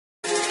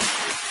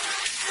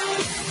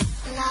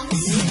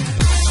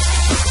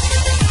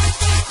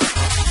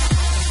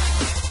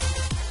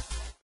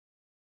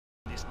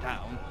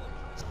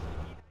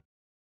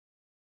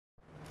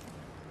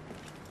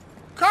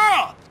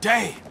Carl!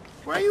 Damn!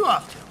 Where are you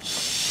off to?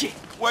 Shit!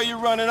 Where you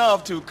running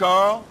off to,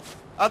 Carl?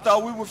 I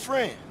thought we were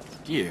friends.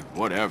 Yeah,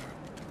 whatever.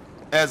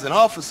 As an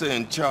officer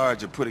in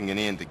charge of putting an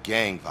end to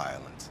gang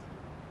violence,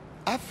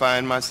 I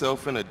find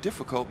myself in a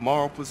difficult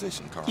moral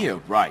position, Carl. Yeah,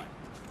 right.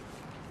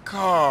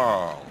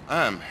 Carl,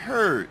 I'm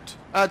hurt.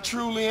 I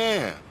truly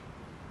am.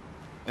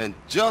 And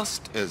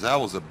just as I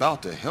was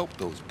about to help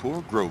those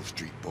poor Grove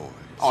Street boys.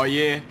 Oh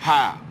yeah?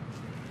 How?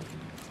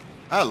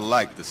 I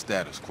like the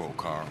status quo,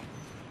 Carl.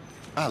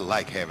 I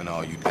like having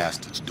all you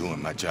bastards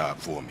doing my job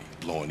for me,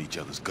 blowing each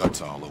other's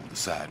guts all over the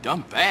sidewalk.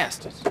 Dumb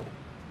bastards.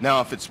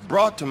 Now, if it's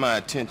brought to my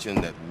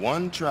attention that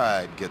one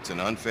tribe gets an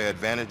unfair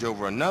advantage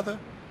over another,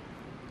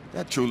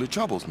 that truly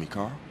troubles me,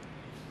 Carl.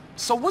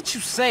 So what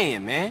you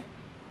saying, man?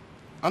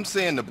 I'm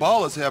saying the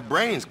ballers have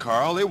brains,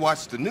 Carl. They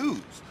watch the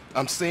news.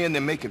 I'm saying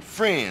they're making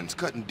friends,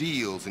 cutting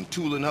deals, and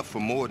tooling up for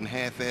more than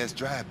half-assed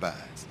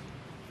drive-bys.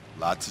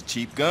 Lots of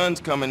cheap guns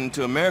coming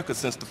into America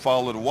since the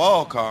fall of the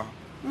wall, Carl.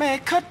 Man,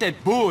 cut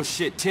that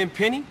bullshit,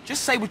 Tenpenny.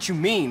 Just say what you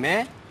mean,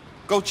 man.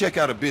 Go check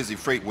out a busy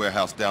freight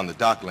warehouse down the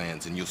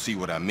docklands and you'll see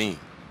what I mean,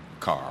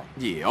 Carl.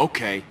 Yeah,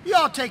 okay.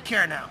 Y'all take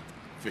care now.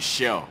 For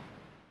sure.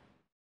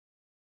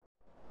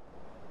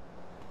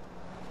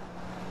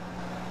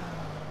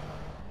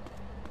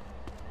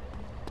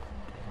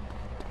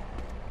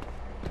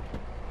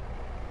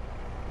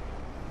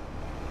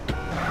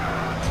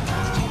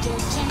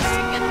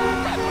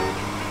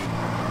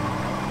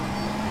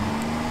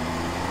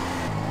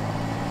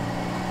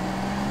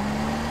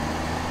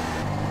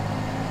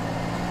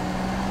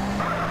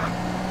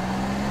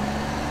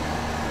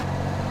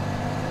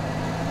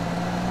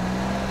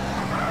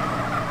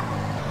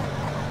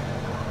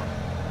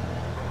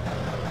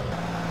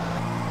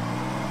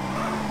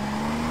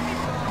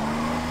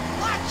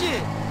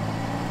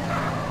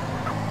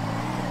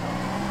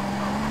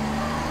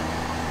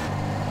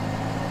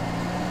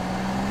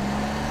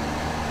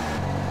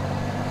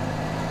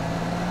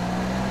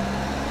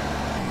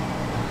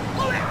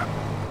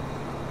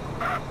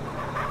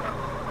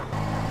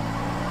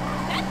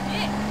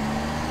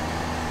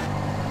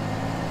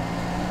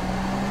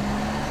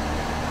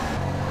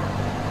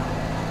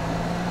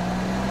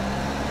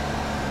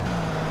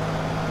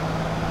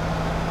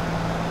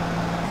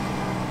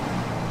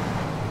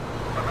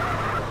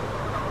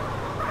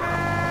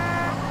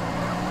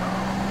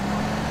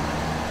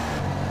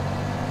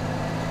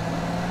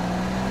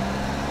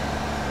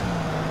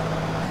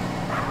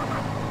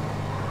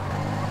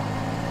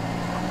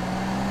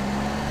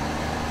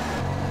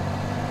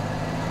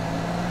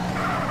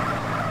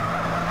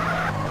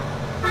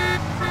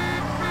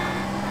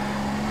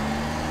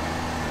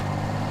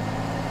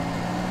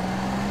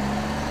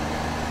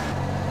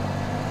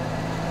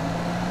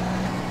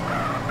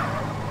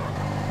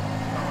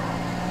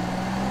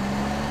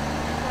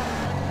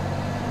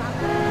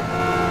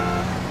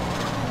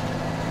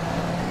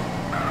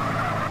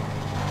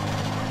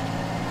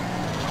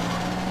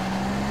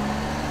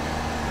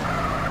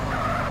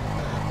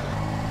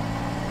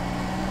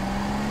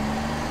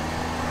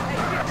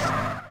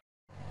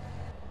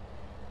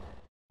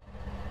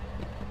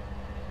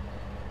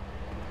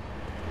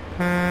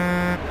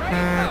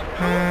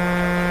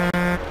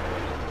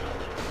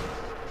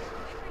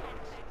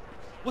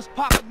 What's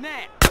poppin'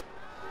 now?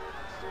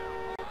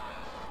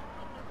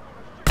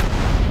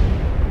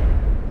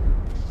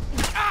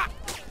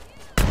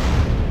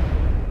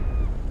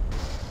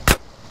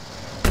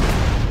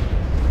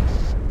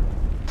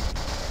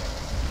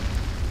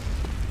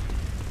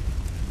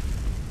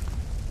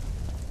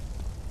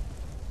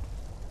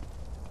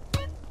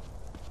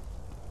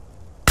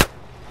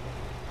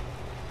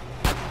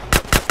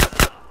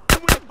 You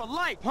in it for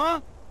life,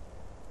 huh?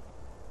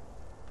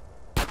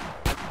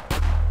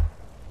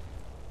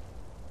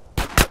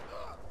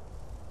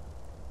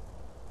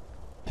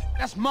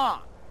 That's mine.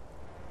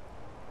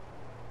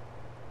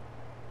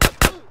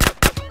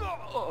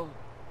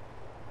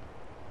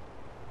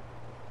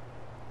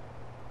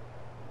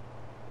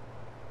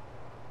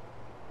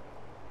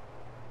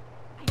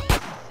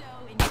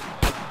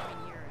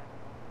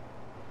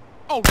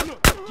 Oh, look,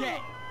 yeah.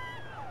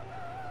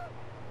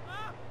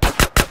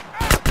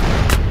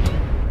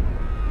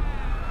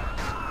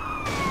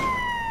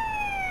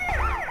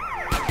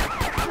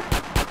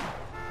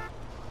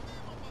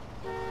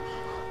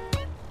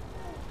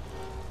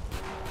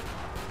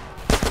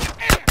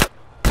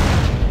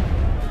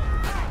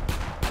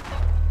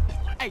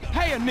 Hey,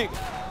 pay a nigga.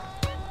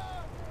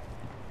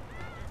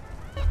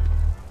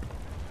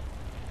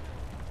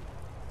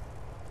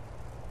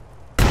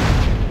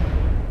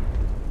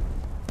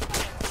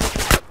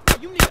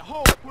 You need a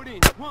hole put in,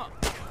 huh?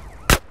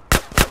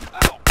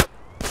 Ow.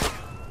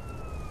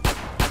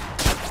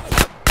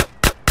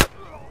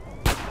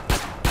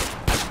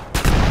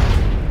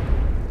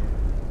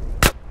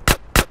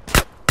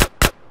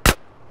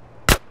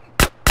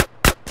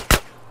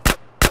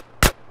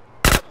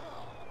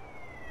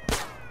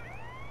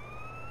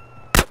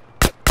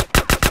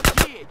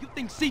 You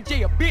think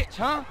CJ a bitch,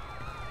 huh?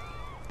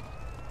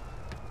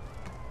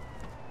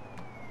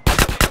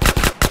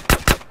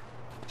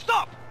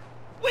 Stop!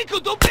 We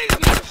could do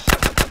business!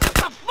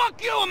 Ah,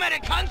 fuck you,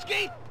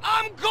 Amerikansky!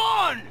 I'm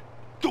gone!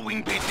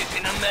 Doing business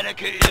in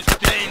America is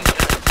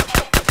dangerous.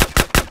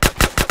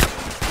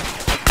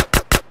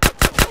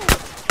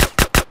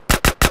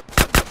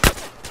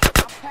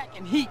 I'm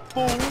packing heat,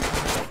 fool.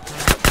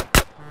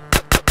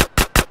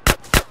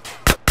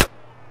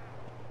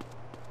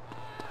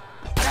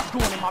 That's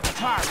going in my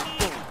retirement.